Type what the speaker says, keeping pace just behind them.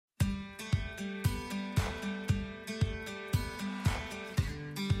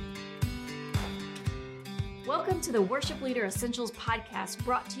Welcome to the Worship Leader Essentials podcast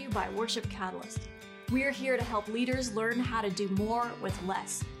brought to you by Worship Catalyst. We're here to help leaders learn how to do more with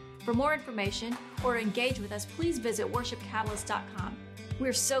less. For more information or engage with us, please visit worshipcatalyst.com.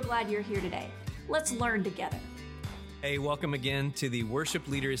 We're so glad you're here today. Let's learn together. Hey, welcome again to the Worship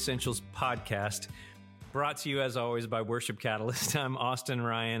Leader Essentials podcast, brought to you as always by Worship Catalyst. I'm Austin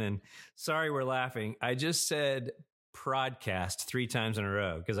Ryan, and sorry we're laughing. I just said prodcast 3 times in a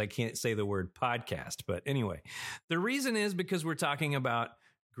row because I can't say the word podcast. But anyway, the reason is because we're talking about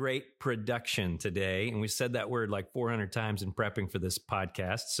great production today. And we said that word like 400 times in prepping for this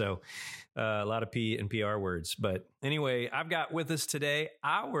podcast. So a lot of P and PR words. But anyway, I've got with us today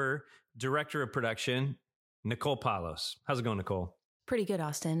our director of production, Nicole Palos. How's it going, Nicole? Pretty good,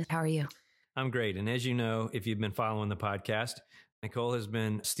 Austin. How are you? I'm great. And as you know, if you've been following the podcast, Nicole has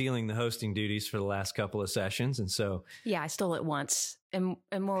been stealing the hosting duties for the last couple of sessions. And so... Yeah, I stole it once. And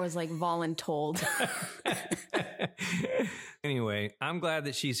more was like voluntold. Anyway, I'm glad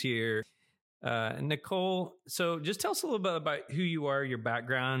that she's here. Nicole, so just tell us a little bit about who you are, your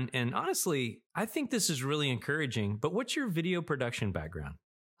background. And honestly, I think this is really encouraging. But what's your video production background?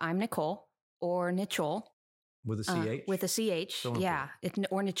 I'm Nicole, or Nichole. With a CH? With a CH, Don't yeah.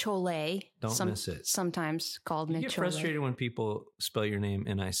 Or Nichole. Don't miss it. Sometimes called Nichole. You get frustrated when people spell your name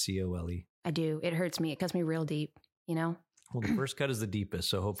Nicole. I do. It hurts me. It cuts me real deep, you know? Well, the first cut is the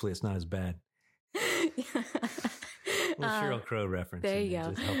deepest, so hopefully it's not as bad. Little Sheryl Crow reference. There you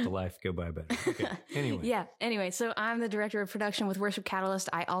go. Just help the life go by better. Okay. Anyway. Yeah. Anyway, so I'm the director of production with Worship Catalyst.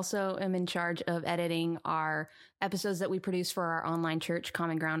 I also am in charge of editing our episodes that we produce for our online church,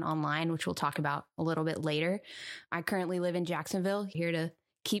 Common Ground Online, which we'll talk about a little bit later. I currently live in Jacksonville, here to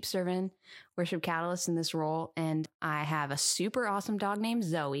keep serving Worship Catalyst in this role. And I have a super awesome dog named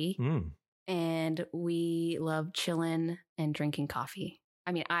Zoe. And we love chilling and drinking coffee.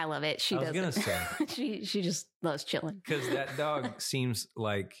 I mean, I love it. She doesn't. I was going to say. she just loves chilling. Because that dog seems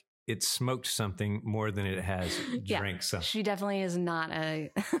like it smoked something more than it has drank something. She definitely is not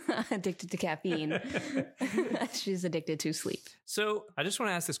addicted to caffeine. She's addicted to sleep. So I just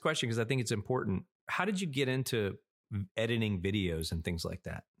want to ask this question because I think it's important. How did you get into editing videos and things like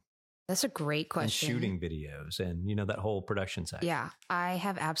that? That's a great question. And shooting videos and, you know, that whole production side. Yeah, I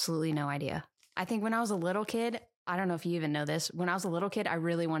have absolutely no idea. I think when I was a little kid, I don't know if you even know this. When I was a little kid, I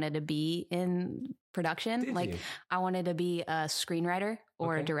really wanted to be in production. Did you? I wanted to be a screenwriter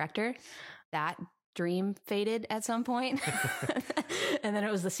or a director. That dream faded at some point. And then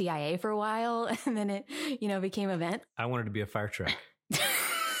it was the CIA for a while. And then it, became Event. I wanted to be a fire truck.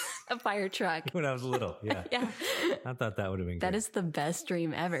 A fire truck. When I was little. Yeah. Yeah. I thought that would have been good. That is the best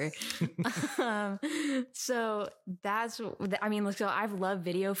dream ever. So I've loved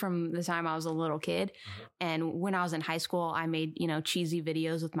video from the time I was a little kid. And when I was in high school, I made, cheesy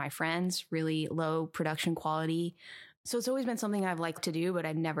videos with my friends, really low production quality. So it's always been something I've liked to do, but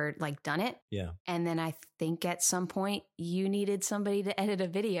I've never done it. Yeah. And then I think at some point you needed somebody to edit a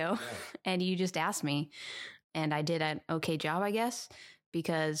video and you just asked me, and I did an okay job, I guess.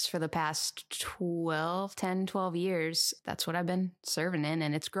 Because for the past 10, 12 years, that's what I've been serving in.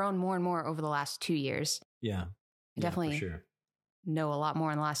 And it's grown more and more over the last 2 years. Yeah. I definitely for sure. know a lot more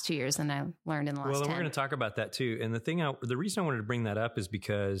in the last 2 years than I learned in the last 10. Well, we're going to talk about that too. And the reason I wanted to bring that up is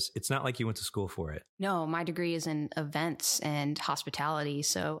because it's not like you went to school for it. No, my degree is in events and hospitality.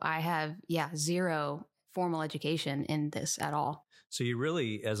 So I have, zero formal education in this at all. So you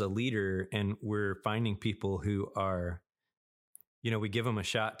really, as a leader, and we're finding people who are, we give them a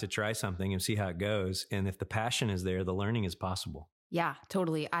shot to try something and see how it goes. And if the passion is there, the learning is possible. Yeah,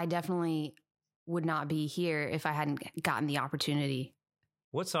 totally. I definitely would not be here if I hadn't gotten the opportunity.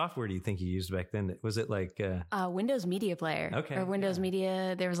 What software do you think you used back then? Was it like Windows Media Player? Okay. Or Windows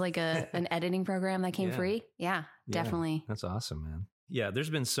Media. There was an editing program that came free. Yeah, definitely. That's awesome, man. Yeah,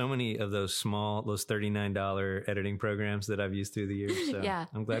 there's been so many of those $39 editing programs that I've used through the years. So yeah.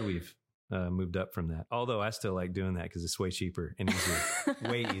 I'm glad we've moved up from that. Although I still like doing that because it's way cheaper and easier,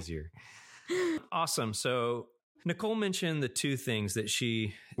 way easier. Awesome. So Nicole mentioned the 2 things that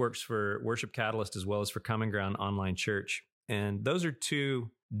she works for Worship Catalyst as well as for Common Ground Online Church. And those are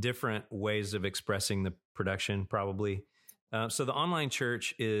 2 different ways of expressing the production, probably. So the online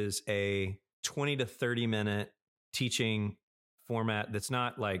church is a 20 to 30 minute teaching format that's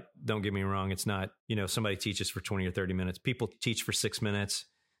not like, don't get me wrong, it's not, somebody teaches for 20 or 30 minutes. People teach for 6 minutes.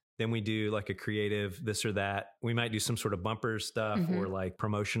 Then we do like a creative this or that. We might do some sort of bumper stuff or like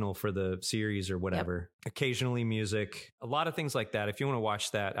promotional for the series or whatever. Yep. Occasionally music, a lot of things like that. If you want to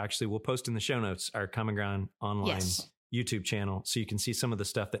watch that, actually, we'll post in the show notes our Common Ground Online YouTube channel so you can see some of the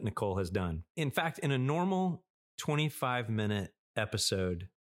stuff that Nicole has done. In fact, in a normal 25-minute episode,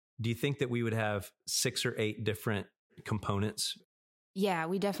 do you think that we would have 6 or 8 different components? Yeah,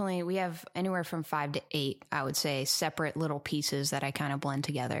 we have anywhere from 5 to 8, I would say, separate little pieces that I kind of blend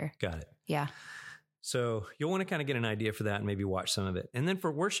together. Got it. Yeah. So you'll want to kind of get an idea for that and maybe watch some of it. And then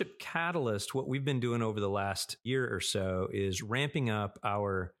for Worship Catalyst, what we've been doing over the last year or so is ramping up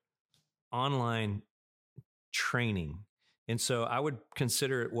our online training. And so I would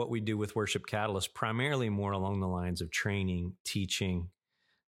consider what we do with Worship Catalyst primarily more along the lines of training, teaching,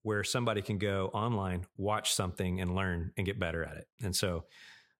 where somebody can go online, watch something and learn and get better at it. And so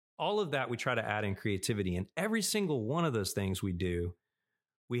all of that, we try to add in creativity. And every single one of those things we do,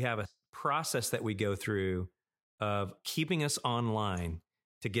 we have a process that we go through of keeping us online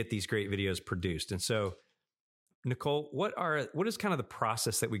to get these great videos produced. And so, Nicole, what is kind of the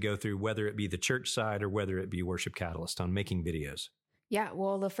process that we go through, whether it be the church side or whether it be Worship Catalyst on making videos? Yeah,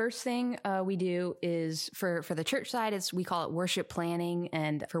 well, the first thing we do is for the church side, we call it worship planning.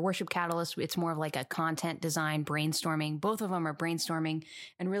 And for Worship Catalyst, it's more of like a content design brainstorming. Both of them are brainstorming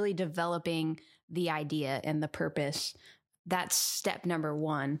and really developing the idea and the purpose. That's step number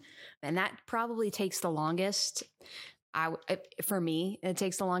 1. And that probably takes the longest. For me, it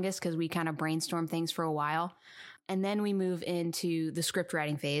takes the longest because we kind of brainstorm things for a while. And then we move into the script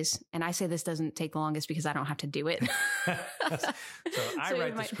writing phase. And I say this doesn't take the longest because I don't have to do it. So I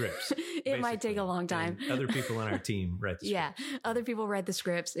write the scripts. It might take a long time. And other people on our team write the scripts. Yeah, other people write the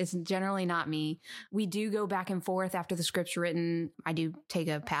scripts. It's generally not me. We do go back and forth after the script's written. I do take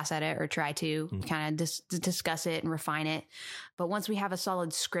a pass at it or try to kind of discuss it and refine it. But once we have a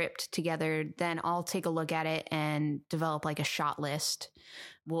solid script together, then I'll take a look at it and develop like a shot list.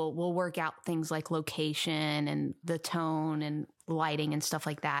 We'll work out things like location and the tone and lighting and stuff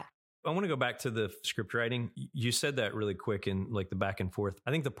like that. I want to go back to the script writing. You said that really quick in like the back and forth.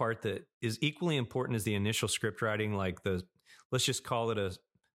 I think the part that is equally important as the initial script writing, like let's just call it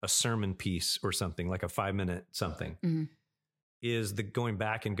a sermon piece or something, like a 5-minute something, is the going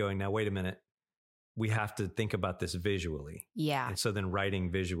back and going, now, wait a minute. We have to think about this visually. Yeah. And so then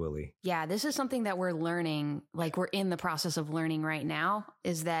writing visually. Yeah. This is something that we're learning, like we're in the process of learning right now,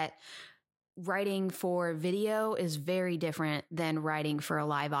 is that writing for video is very different than writing for a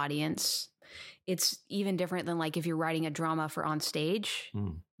live audience. It's even different than like if you're writing a drama for on stage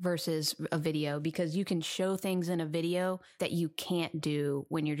versus a video, because you can show things in a video that you can't do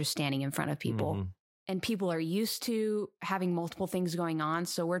when you're just standing in front of people. Mm-hmm. And people are used to having multiple things going on.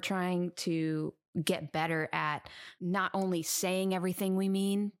 So we're trying to get better at not only saying everything we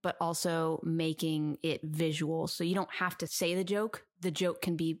mean, but also making it visual. So you don't have to say the joke. The joke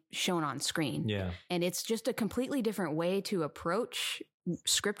can be shown on screen. Yeah. And it's just a completely different way to approach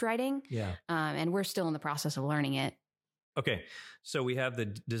script writing. Yeah. And we're still in the process of learning it. Okay. So we have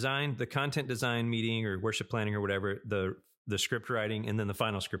the content design meeting or worship planning or whatever, the script writing, and then the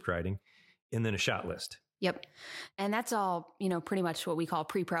final script writing, and then a shot list. Yep. And that's all, pretty much what we call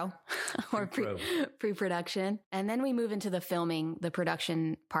pre-pro or pre-production. And then we move into the filming, the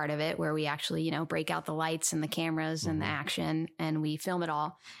production part of it, where we actually, break out the lights and the cameras and the action, and we film it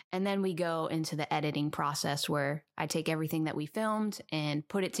all. And then we go into the editing process where I take everything that we filmed and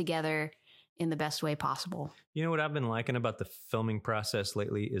put it together in the best way possible. You know what I've been liking about the filming process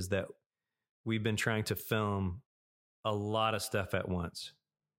lately is that we've been trying to film a lot of stuff at once.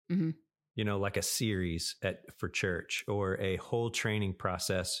 Mm-hmm. Like a series for church or a whole training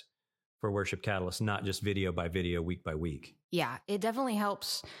process for Worship Catalyst, not just video by video, week by week. Yeah, it definitely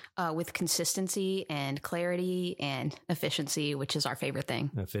helps with consistency and clarity and efficiency, which is our favorite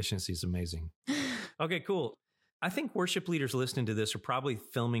thing. Efficiency is amazing. Okay, cool. I think worship leaders listening to this are probably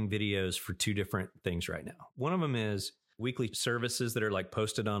filming videos for 2 different things right now. One of them is weekly services that are like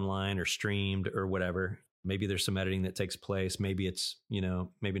posted online or streamed or whatever. Maybe there's some editing that takes place. Maybe it's,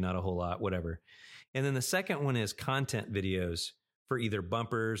 maybe not a whole lot, whatever. And then the second one is content videos for either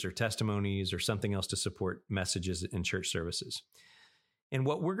bumpers or testimonies or something else to support messages in church services. And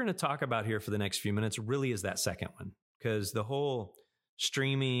what we're going to talk about here for the next few minutes really is that second one, because the whole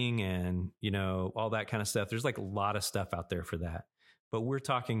streaming and, all that kind of stuff, there's like a lot of stuff out there for that. But we're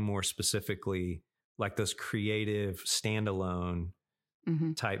talking more specifically like those creative standalone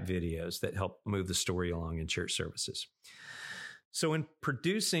type videos that help move the story along in church services. So in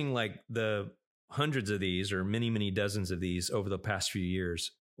producing like the hundreds of these or many, many dozens of these over the past few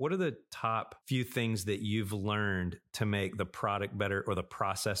years, what are the top few things that you've learned to make the product better or the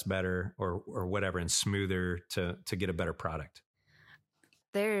process better or whatever and smoother to get a better product?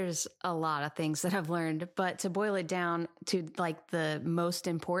 There's a lot of things that I've learned, but to boil it down to like the most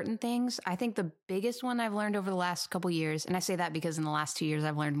important things, I think the biggest one I've learned over the last couple of years, and I say that because in the last 2 years,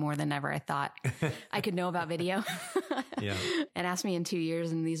 I've learned more than ever I thought I could know about video. Yeah. And ask me in 2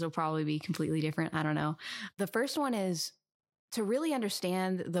 years, and these will probably be completely different. I don't know. The first one is to really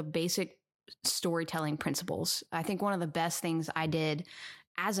understand the basic storytelling principles. I think one of the best things I did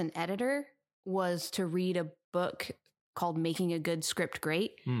as an editor was to read a book called Making a Good Script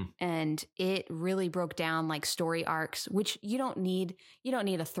Great. And it really broke down like story arcs, which you don't need a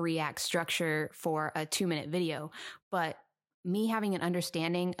 3-act structure for a 2-minute video, but me having an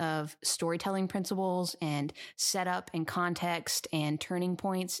understanding of storytelling principles and setup and context and turning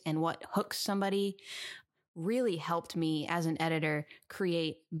points and what hooks somebody really helped me as an editor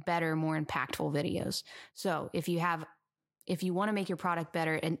create better, more impactful videos. So if you want to make your product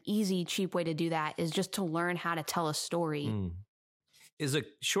better, an easy, cheap way to do that is just to learn how to tell a story. Is a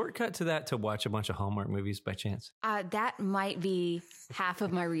shortcut to that to watch a bunch of Hallmark movies by chance? That might be half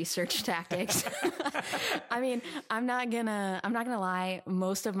of my research tactics. I mean, I'm not gonna lie.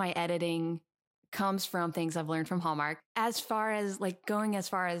 Most of my editing comes from things I've learned from Hallmark. As far as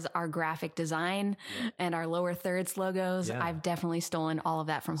our graphic design and our lower thirds logos, I've definitely stolen all of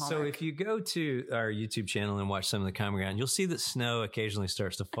that from Hallmark. So if you go to our YouTube channel and watch some of the Common Ground, you'll see that snow occasionally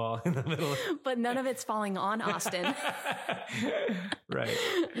starts to fall in the middle. But none of it's falling on Austin. Right.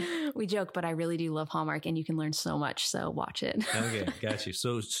 We joke, but I really do love Hallmark, and you can learn so much. So watch it. Okay, got you.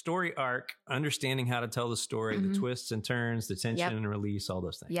 So story arc, understanding how to tell the story, the twists and turns, the tension and release, all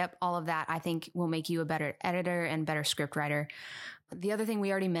those things. Yep, all of that I think will make you a better editor and better script writer. The other thing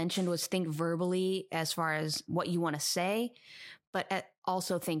we already mentioned was think verbally as far as what you want to say, but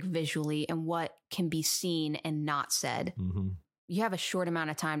also think visually and what can be seen and not said. You have a short amount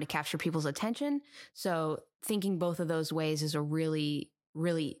of time to capture people's attention. So thinking both of those ways is a really,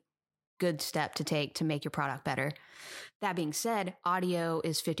 really good step to take to make your product better. That being said, audio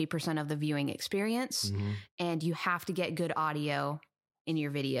is 50% of the viewing experience, and you have to get good audio in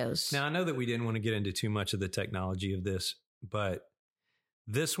your videos. Now, I know that we didn't want to get into too much of the technology of this, but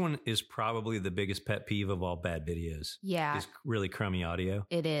this one is probably the biggest pet peeve of all bad videos. Yeah. Is really crummy audio.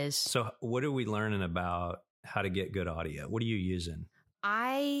 It is. So what are we learning about how to get good audio? What are you using?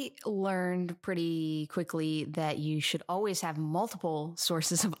 I learned pretty quickly that you should always have multiple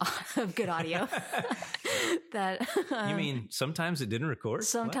sources of good audio. You mean sometimes it didn't record?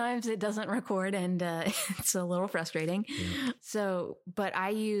 Sometimes it doesn't record, and it's a little frustrating. Yeah. So, but I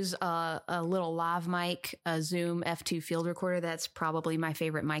use a little lav mic, a Zoom F2 field recorder. That's probably my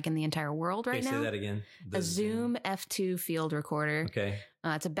favorite mic in the entire world right now. Say that again. A Zoom F2 field recorder. Okay.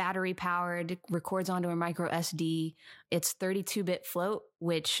 It's a battery powered, records onto a micro SD. It's 32-bit float,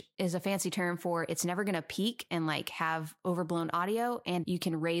 which is a fancy term for it's never going to peak and like have overblown audio, and you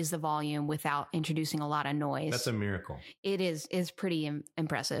can raise the volume without introducing a lot of noise. That's a miracle. It is pretty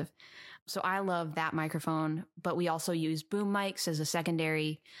impressive. So I love that microphone, but we also use boom mics as a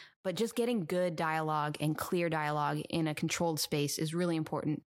secondary. But just getting good dialogue and clear dialogue in a controlled space is really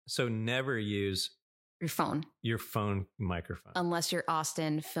important. So never use your phone microphone. Unless you're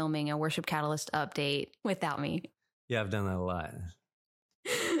Austin filming a Worship Catalyst update without me. Yeah, I've done that a lot.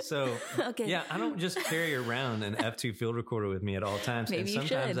 So, okay. Yeah, I don't just carry around an F2 field recorder with me at all times. Maybe and you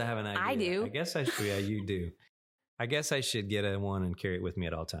sometimes should. I have an idea. I do. I guess I should. Yeah, you do. I guess I should get one and carry it with me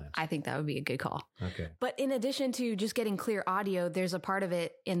at all times. I think that would be a good call. Okay. But in addition to just getting clear audio, there's a part of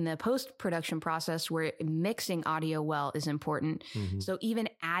it in the post-production process where mixing audio well is important. So even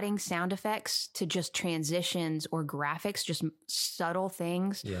adding sound effects to just transitions or graphics, just subtle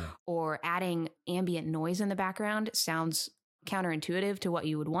things, or adding ambient noise in the background sounds counterintuitive to what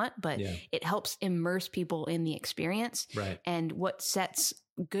you would want, but it helps immerse people in the experience. Right. And what sets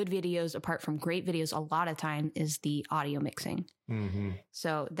good videos apart from great videos a lot of time is the audio mixing.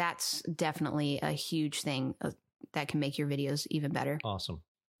 So that's definitely a huge thing that can make your videos even better. Awesome.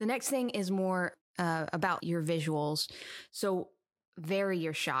 The next thing is more about your visuals. So vary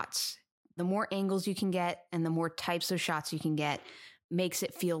your shots. The more angles you can get and the more types of shots you can get makes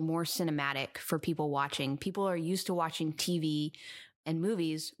it feel more cinematic for people watching. People are used to watching TV and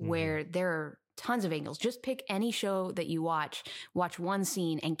movies where there are tons of angles. Just pick any show that you watch one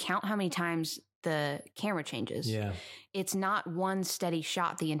scene and count how many times the camera changes. Yeah. It's not one steady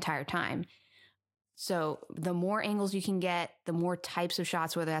shot the entire time. So the more angles you can get, the more types of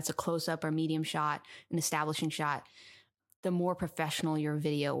shots, whether that's a close-up or medium shot, an establishing shot, the more professional your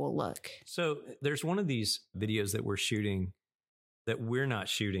video will look. So there's one of these videos that we're shooting that we're not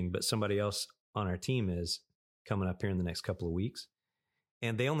shooting, but somebody else on our team is coming up here in the next couple of weeks.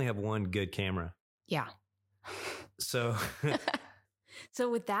 And they only have one good camera. Yeah. So So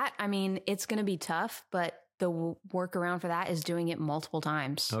with that, I mean, it's going to be tough, but the workaround for that is doing it multiple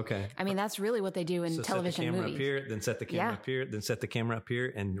times. Okay. I mean, that's really what they do in television and movies. Up here, then set the camera up here, then set the camera up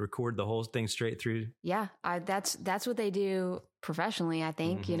here, and record the whole thing straight through. Yeah, that's what they do professionally. I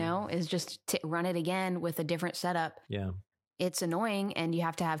think is just run it again with a different setup. Yeah, it's annoying, and you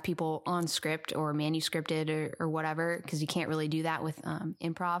have to have people on script or manuscripted or whatever, because you can't really do that with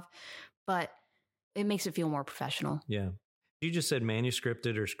improv. But it makes it feel more professional. Yeah, you just said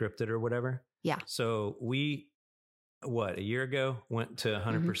manuscripted or scripted or whatever. Yeah. So we, a year ago, went to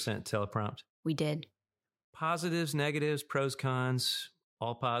 100% teleprompt. We did. Positives, negatives, pros, cons,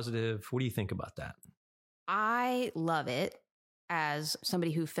 all positive. What do you think about that? I love it as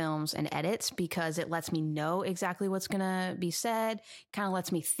somebody who films and edits, because it lets me know exactly what's going to be said, kind of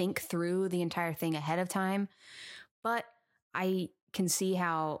lets me think through the entire thing ahead of time. But I can see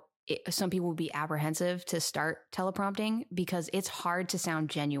how some people will be apprehensive to start teleprompting, because it's hard to sound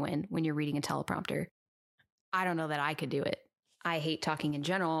genuine when you're reading a teleprompter. I don't know that I could do it. I hate talking in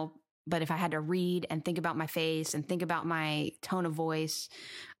general, but if I had to read and think about my face and think about my tone of voice,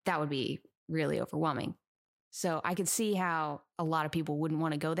 that would be really overwhelming. So I could see how a lot of people wouldn't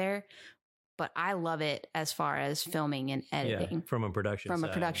want to go there, but I love it as far as filming and editing. Yeah, from a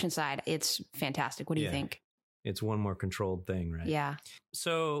production side, it's fantastic. What do you think? It's one more controlled thing, right? Yeah.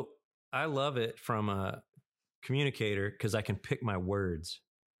 So I love it from a communicator, because I can pick my words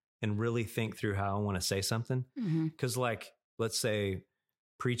and really think through how I want to say something. Because like, let's say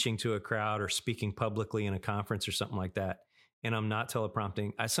preaching to a crowd or speaking publicly in a conference or something like that, and I'm not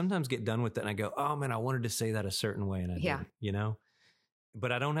teleprompting, I sometimes get done with it and I go, oh man, I wanted to say that a certain way. And I didn't,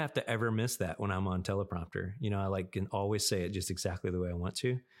 but I don't have to ever miss that when I'm on teleprompter. I can always say it just exactly the way I want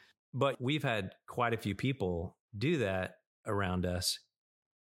to. But we've had quite a few people do that around us.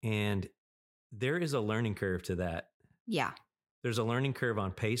 And there is a learning curve to that. Yeah. There's a learning curve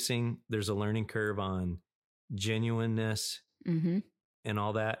on pacing. There's a learning curve on genuineness and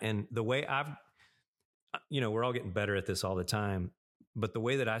all that. And the way we're all getting better at this all the time. But the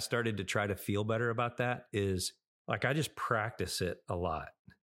way that I started to try to feel better about that is like, I just practice it a lot.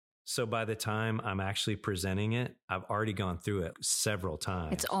 So by the time I'm actually presenting it, I've already gone through it several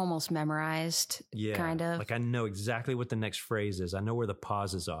times. It's almost memorized, kind of. Like I know exactly what the next phrase is. I know where the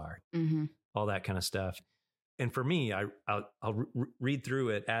pauses are, all that kind of stuff. And for me, I'll read through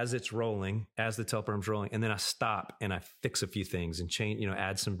it as it's rolling, as the teleprompter's rolling, and then I stop and I fix a few things and change,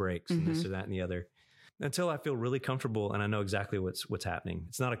 add some breaks and this or that and the other, until I feel really comfortable and I know exactly what's happening.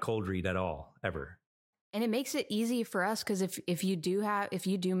 It's not a cold read at all, ever. And it makes it easy for us, because if you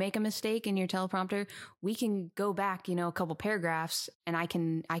do make a mistake in your teleprompter, we can go back, a couple paragraphs, and I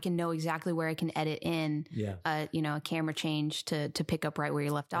can know exactly where I can edit in, a camera change to pick up right where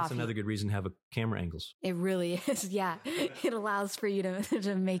you left off. That's another good reason to have camera angles. It really is. Yeah, it allows for you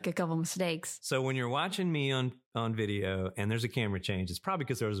to make a couple mistakes. So when you're watching me on video and there's a camera change, it's probably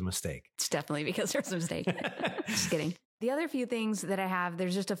because there was a mistake. It's definitely because there was a mistake. Just kidding. The other few things that I have,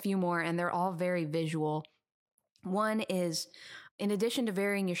 there's just a few more, and they're all very visual. One is, in addition to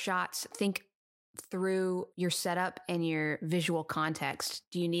varying your shots, think through your setup and your visual context.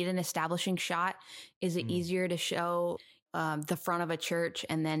 Do you need an establishing shot? Is it easier to show the front of a church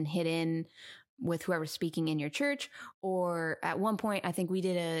and then hit in with whoever's speaking in your church? Or at one point, I think we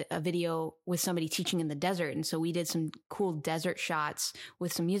did a video with somebody teaching in the desert. And so we did some cool desert shots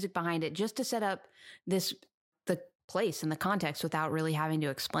with some music behind it, just to set up the place and the context without really having to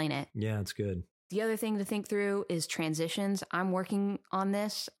explain it. Yeah, it's good. The other thing to think through is transitions. I'm working on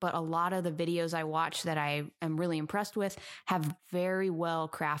this, but a lot of the videos I watch that I am really impressed with have very well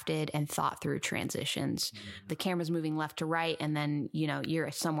crafted and thought through transitions. The camera's moving left to right, and then,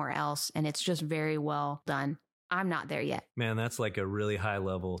 you're somewhere else, and it's just very well done. I'm not there yet. Man, that's like a really high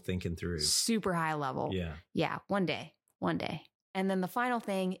level thinking through. Super high level. Yeah. Yeah. One day. And then the final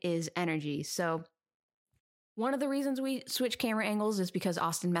thing is energy. So one of the reasons we switch camera angles is because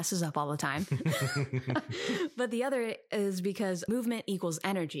Austin messes up all the time. But the other is because movement equals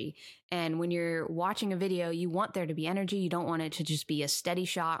energy. And when you're watching a video, you want there to be energy. You don't want it to just be a steady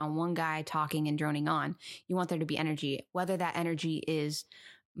shot on one guy talking and droning on. You want there to be energy, whether that energy is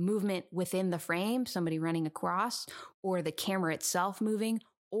movement within the frame, somebody running across, or the camera itself moving,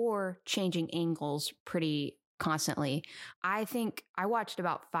 or changing angles pretty constantly. I think I watched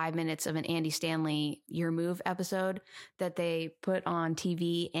about 5 minutes of an Andy Stanley Your Move episode that they put on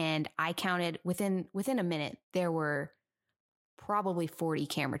TV, and I counted within a minute, there were probably 40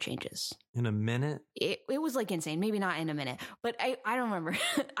 camera changes. In a minute? It was like insane. Maybe not in a minute, but I don't remember.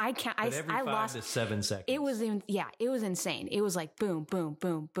 I can't, But every I 5 lost to 7 seconds. It was it was insane. It was like boom, boom,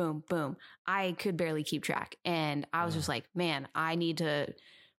 boom, boom, boom. I could barely keep track. And I was just like, man, I need to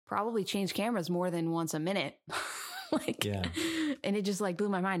probably change cameras more than once a minute. And it just like blew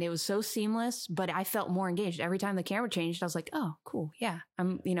my mind. It was so seamless, but I felt more engaged. Every time the camera changed, I was like, oh, cool. Yeah.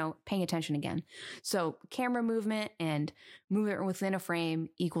 I'm, paying attention again. So camera movement and movement within a frame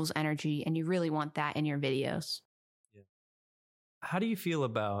equals energy. And you really want that in your videos. Yeah. How do you feel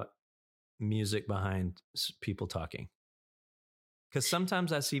about music behind people talking? Because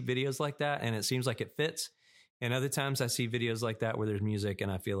sometimes I see videos like that and it seems like it fits. And other times I see videos like that where there's music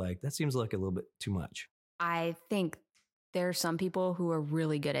and I feel like that seems like a little bit too much. I think there are some people who are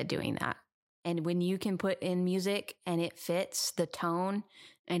really good at doing that. And when you can put in music and it fits the tone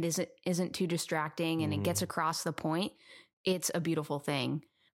and isn't too distracting and it gets across the point, it's a beautiful thing.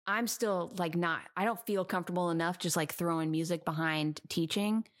 I'm still like I don't feel comfortable enough just like throwing music behind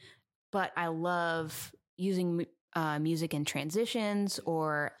teaching, but I love using music in transitions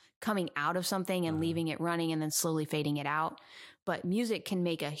or coming out of something and leaving it running and then slowly fading it out. But music can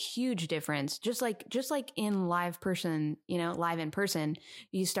make a huge difference. Just like in live in person,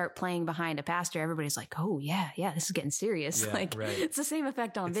 you start playing behind a pastor, everybody's like, oh yeah, this is getting serious. Yeah, right. It's the same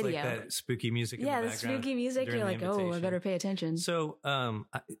effect on video. Like that spooky music in the the background spooky music, you're like, oh, I better pay attention. So an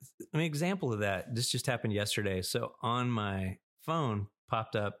example of that, this just happened yesterday. So on my phone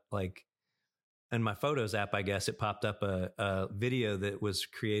popped up, like in my Photos app, I guess, it popped up a video that was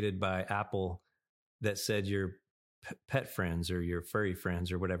created by Apple that said your pet friends or your furry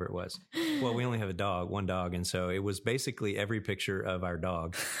friends or whatever it was. Well, we only have one dog. And so it was basically every picture of our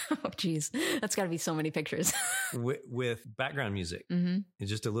dog. Oh, geez. That's got to be so many pictures. with background music. Mm-hmm.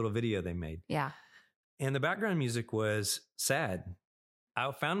 It's just a little video they made. Yeah. And the background music was sad. I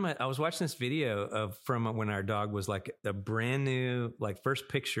was watching this video from when our dog was like a brand new, like first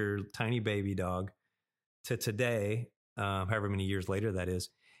picture, tiny baby dog to today, however many years later that is.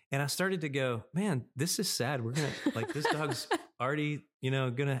 And I started to go, man, this is sad. We're going to this dog's already,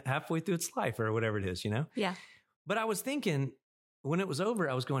 going to halfway through its life or whatever it is, Yeah. But I was thinking when it was over,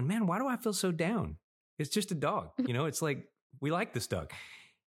 I was going, man, why do I feel so down? It's just a dog. It's like, we like this dog.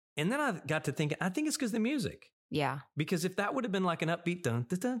 And then I got to thinking, I think it's because of the music. Yeah. Because if that would have been like an upbeat dun,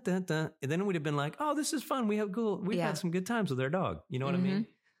 dun, dun, dun, dun, and then it would have been like, oh, this is fun. We've had some good times with our dog. You know what I mean?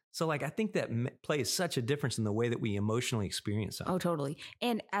 So like, I think that plays such a difference in the way that we emotionally experience something. Oh, totally.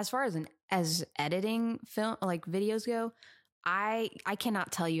 And as far as editing film, like videos go, I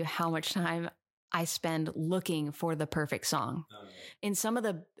cannot tell you how much time I spend looking for the perfect song. Oh, yeah. In some of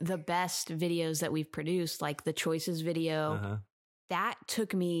the best videos that we've produced, like the Choices video, that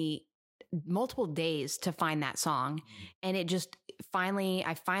took me multiple days to find that song. And it just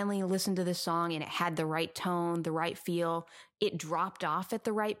I finally listened to this song and it had the right tone, the right feel. It dropped off at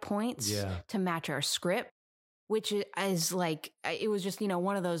the right points to match our script, which is like, it was just,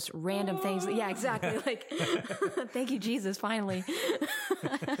 one of those random things. Yeah, exactly. Like, thank you, Jesus, finally.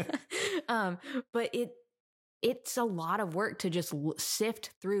 But it's a lot of work to just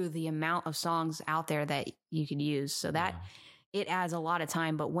sift through the amount of songs out there that you could use. So that it adds a lot of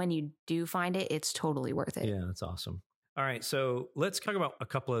time, but when you do find it, it's totally worth it. Yeah, that's awesome. All right. So let's talk about a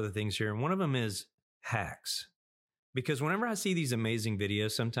couple other things here. And one of them is hacks. Because whenever I see these amazing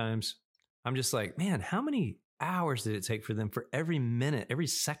videos, sometimes I'm just like, man, how many hours did it take for them for every minute, every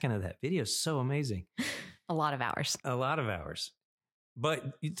second of that video? Is so amazing. A lot of hours. A lot of hours.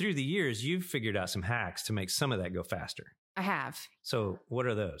 But through the years, you've figured out some hacks to make some of that go faster. I have. So what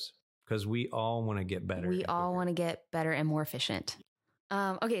are those? Because we all want to get better. We all want to get better and more efficient.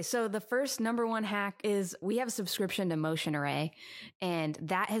 Okay, so the first number one hack is we have a subscription to Motion Array, and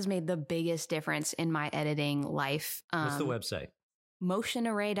that has made the biggest difference in my editing life. What's the website?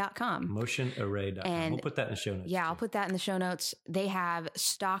 MotionArray.com. MotionArray.com. And we'll put that in the show notes. Yeah, I'll put that in the show notes. They have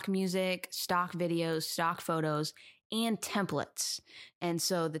stock music, stock videos, stock photos, and templates. And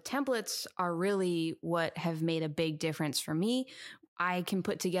so the templates are really what have made a big difference for me. I can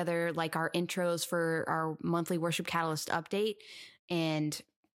put together like our intros for our monthly Worship Catalyst update. And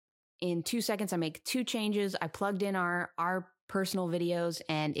in 2 seconds, I make 2 changes. I plugged in our personal videos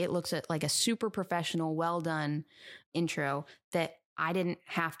and it looks at like a super professional, well done intro that I didn't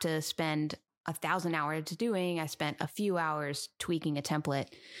have to spend 1,000 hours doing. I spent a few hours tweaking a template.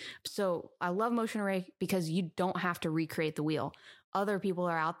 So I love Motion Array because you don't have to recreate the wheel. Other people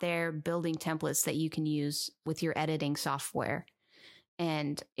are out there building templates that you can use with your editing software.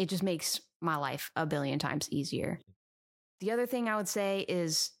 And it just makes my life a billion times easier. The other thing I would say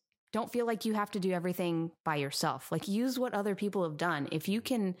is don't feel like you have to do everything by yourself. Like use what other people have done. If you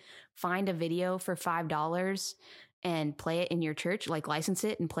can find a video for $5 and play it in your church, like license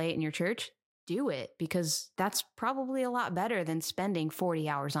it and play it in your church, do it, because that's probably a lot better than spending 40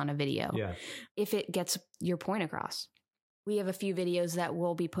 hours on a video. Yeah. If it gets your point across. We have a few videos that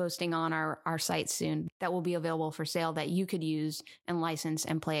we'll be posting on our site soon that will be available for sale that you could use and license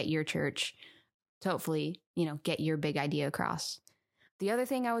and play at your church to hopefully, get your big idea across. The other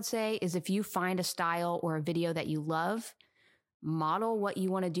thing I would say is if you find a style or a video that you love, model what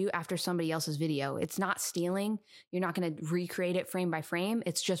you want to do after somebody else's video. It's not stealing. You're not going to recreate it frame by frame.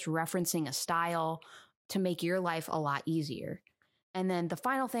 It's just referencing a style to make your life a lot easier. And then the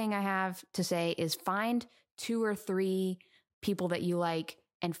final thing I have to say is find 2 or 3 people that you like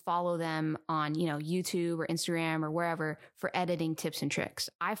and follow them on, YouTube or Instagram or wherever for editing tips and tricks.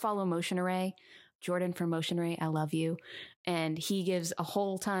 I follow Motion Array, Jordan from Motion Array. I love you. And he gives a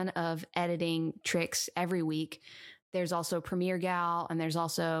whole ton of editing tricks every week. There's also Premiere Gal, and there's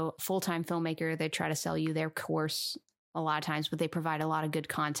also Full-Time Filmmaker. They try to sell you their course a lot of times, but they provide a lot of good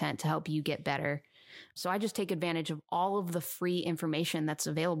content to help you get better. So I just take advantage of all of the free information that's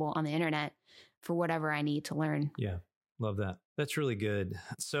available on the internet for whatever I need to learn. Yeah. Love that. That's really good.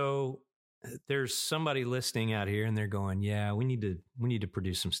 So there's somebody listening out here and they're going, yeah, we need to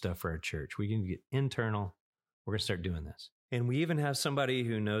produce some stuff for our church. We can get internal. We're going to start doing this. And we even have somebody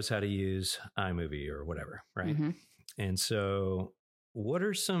who knows how to use iMovie or whatever, right? Mm-hmm. And so what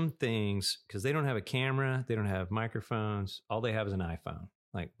are some things, because they don't have a camera, they don't have microphones, all they have is an iPhone.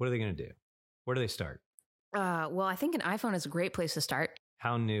 Like, what are they going to do? Where do they start? Well, I think an iPhone is a great place to start.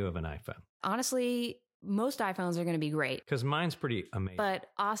 How new of an iPhone? Honestly, most iPhones are going to be great. Because mine's pretty amazing. But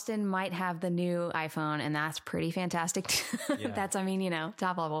Austin might have the new iPhone, and that's pretty fantastic. Yeah. That's,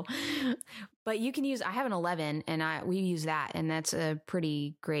 top level. But you can use, I have an 11, and we use that, and that's a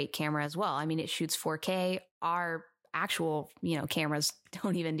pretty great camera as well. It shoots 4K. Our actual, cameras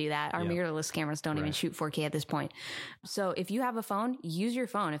don't even do that. Our mirrorless cameras don't even shoot 4K at this point. So if you have a phone, use your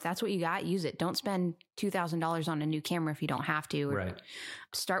phone. If that's what you got, use it. Don't spend $2,000 on a new camera if you don't have to. Or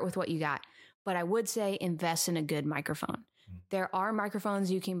start with what you got. But I would say invest in a good microphone. There are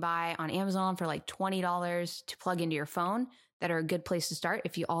microphones you can buy on Amazon for like $20 to plug into your phone that are a good place to start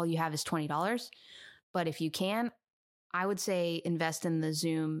if all you have is $20. But if you can, I would say invest in the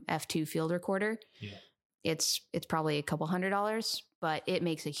Zoom F2 field recorder. Yeah. It's probably a couple $100, but it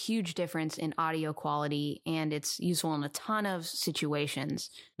makes a huge difference in audio quality, and it's useful in a ton of situations.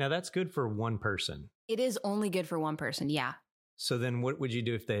 Now that's good for one person. It is only good for one person. Yeah. So then what would you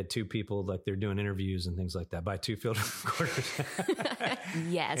do if they had 2 people, like they're doing interviews and things like that? Buy 2 field recorders?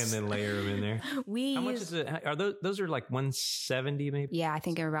 Yes. And then layer them in there? How much is it? Are those are like 170 maybe? Yeah, I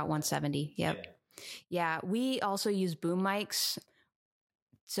think they're about 170. Yep. Yeah. We also use boom mics.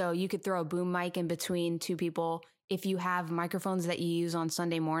 So you could throw a boom mic in between 2 people. If you have microphones that you use on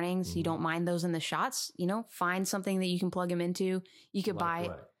Sunday mornings, you don't mind those in the shots, find something that you can plug them into. You could buy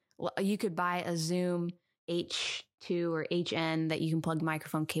a Zoom H2 or HN that you can plug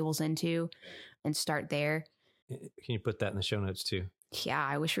microphone cables into and start there. Can you put that in the show notes too? Yeah,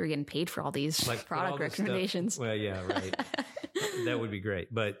 I wish we were getting paid for all these product recommendations. Well, yeah, right. That would be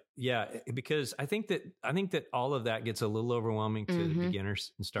great. But yeah, because I think that all of that gets a little overwhelming to the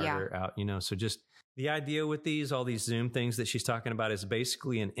beginners and starter out, so just the idea with all these Zoom things that she's talking about is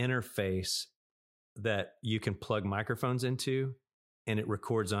basically an interface that you can plug microphones into and it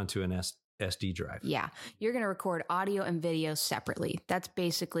records onto an SD drive. Yeah. You're going to record audio and video separately. That's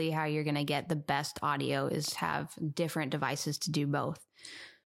basically how you're going to get the best audio, is have different devices to do both.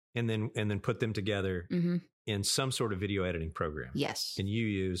 And then put them together in some sort of video editing program. Yes. And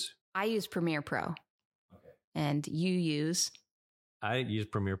I use Premiere Pro. Okay. And I use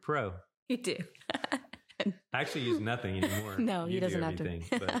Premiere Pro. You do. I actually use nothing anymore. No, he doesn't have to.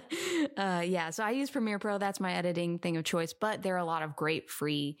 But. So I use Premiere Pro. That's my editing thing of choice. But there are a lot of great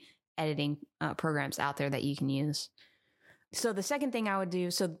free editing programs out there that you can use. So the second thing I would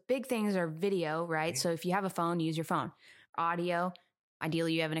do, so big things are video, right? So if you have a phone, use your phone. Audio,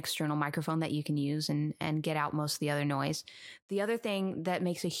 ideally you have an external microphone that you can use and get out most of the other noise. The other thing that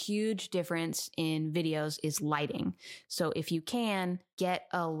makes a huge difference in videos is lighting. So if you can, get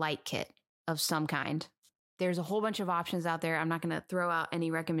a light kit of some kind. There's a whole bunch of options out there. I'm not going to throw out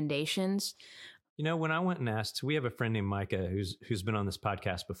any recommendations. When I went and asked, we have a friend named Micah who's been on this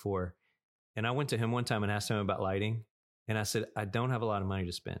podcast before. And I went to him one time and asked him about lighting. And I said, I don't have a lot of money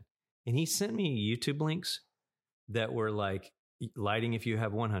to spend. And he sent me YouTube links that were like lighting if you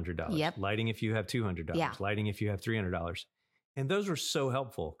have $100, lighting if you have $200, lighting if you have $300. And those were so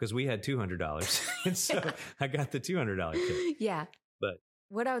helpful because we had $200. And so I got the $200 kit. Yeah. But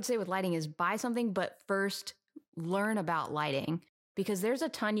what I would say with lighting is buy something, but first learn about lighting, because there's a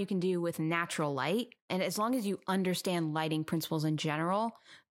ton you can do with natural light. And as long as you understand lighting principles in general,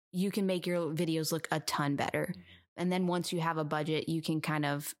 you can make your videos look a ton better. And then once you have a budget, you can kind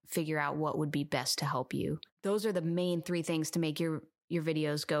of figure out what would be best to help you. Those are the main 3 things to make your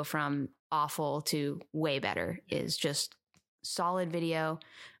videos go from awful to way better, is just solid video.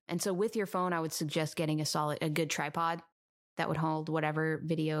 And so with your phone, I would suggest getting a good tripod that would hold whatever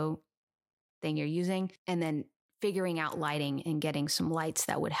video thing you're using, and then figuring out lighting and getting some lights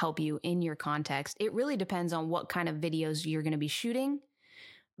that would help you in your context. It really depends on what kind of videos you're going to be shooting.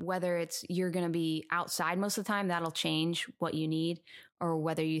 Whether it's you're going to be outside most of the time, that'll change what you need, or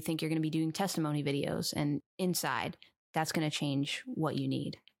whether you think you're going to be doing testimony videos and inside, that's going to change what you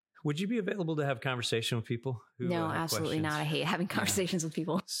need. Would you be available to have conversation with people who No, have absolutely questions? not. I hate having conversations with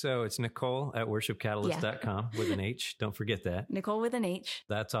people. So it's Nicole at worshipcatalyst.com with an H. Don't forget that. Nicole with an H.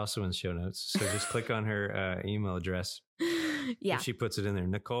 That's also in the show notes. So just click on her email address. Yeah. She puts it in there,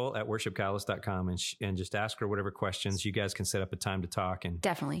 Nicole at worshipcatalyst.com, and just ask her whatever questions. You guys can set up a time to talk, and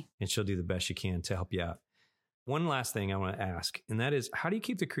Definitely. And she'll do the best she can to help you out. One last thing I want to ask, and that is, how do you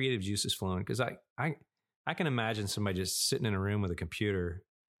keep the creative juices flowing? Because I can imagine somebody just sitting in a room with a computer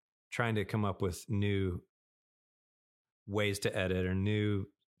trying to come up with new ways to edit, or new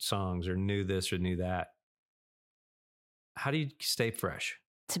songs, or new this or new that. How do you stay fresh?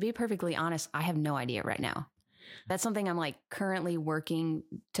 To be perfectly honest, I have no idea right now. That's something I'm like currently working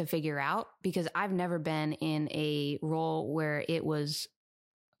to figure out, because I've never been in a role where it was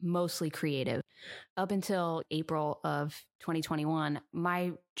mostly creative. Up until April of 2021,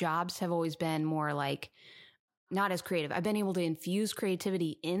 my jobs have always been more like not as creative. I've been able to infuse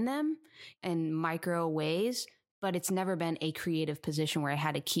creativity in them in micro ways, but it's never been a creative position where I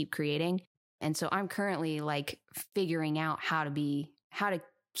had to keep creating. And so I'm currently like figuring out how to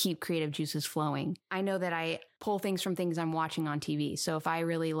keep creative juices flowing. I know that I pull things from things I'm watching on TV. So if I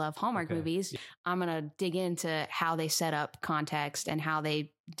really love Hallmark movies, I'm going to dig into how they set up context and how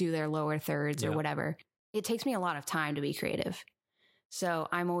they do their lower thirds or whatever. It takes me a lot of time to be creative. So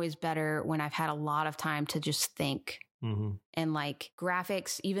I'm always better when I've had a lot of time to just think. And like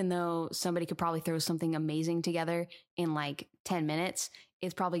graphics, even though somebody could probably throw something amazing together in like 10 minutes,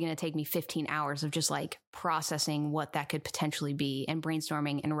 it's probably going to take me 15 hours of just like processing what that could potentially be and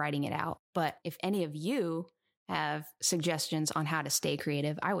brainstorming and writing it out. But if any of you have suggestions on how to stay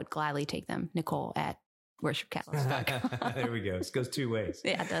creative, I would gladly take them. Nicole at worshipcatalyst.com. There we go. It goes 2 ways.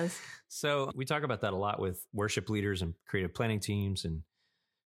 Yeah, it does. So we talk about that a lot with worship leaders and creative planning teams and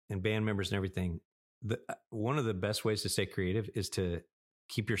band members and everything. One of the best ways to stay creative is to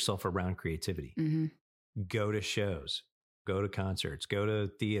keep yourself around creativity. Go to shows, go to concerts, go to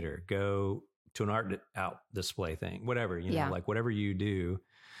theater, go to an art out display thing, whatever, you know, like whatever you do,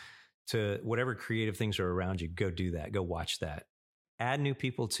 to whatever creative things are around you, go do that, go watch that. Add new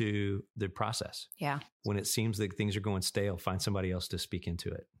people to the process. Yeah. When it seems like things are going stale, find somebody else to speak into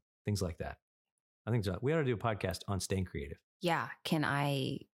it. Things like that. I think we ought to do a podcast on staying creative. Yeah. Can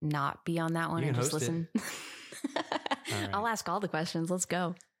I not be on that one and just listen? Right. I'll ask all the questions. Let's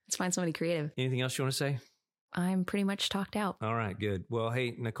go. Let's find somebody creative. Anything else you want to say? I'm pretty much talked out. All right, good. Well,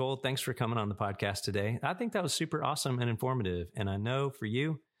 hey, Nicole, thanks for coming on the podcast today. I think that was super awesome and informative. And I know for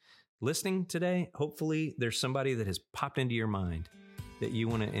you listening today, hopefully there's somebody that has popped into your mind that you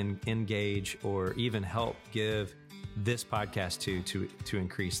want to engage or even help give this podcast to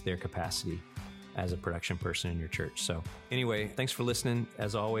increase their capacity as a production person in your church. So anyway, thanks for listening.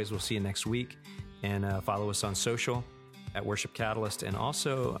 As always, we'll see you next week, and follow us on social at Worship Catalyst, and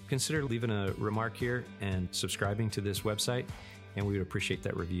also consider leaving a remark here and subscribing to this website. And we would appreciate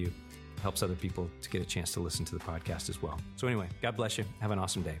that review. It helps other people to get a chance to listen to the podcast as well. So anyway, God bless you. Have an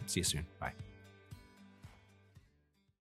awesome day. See you soon. Bye.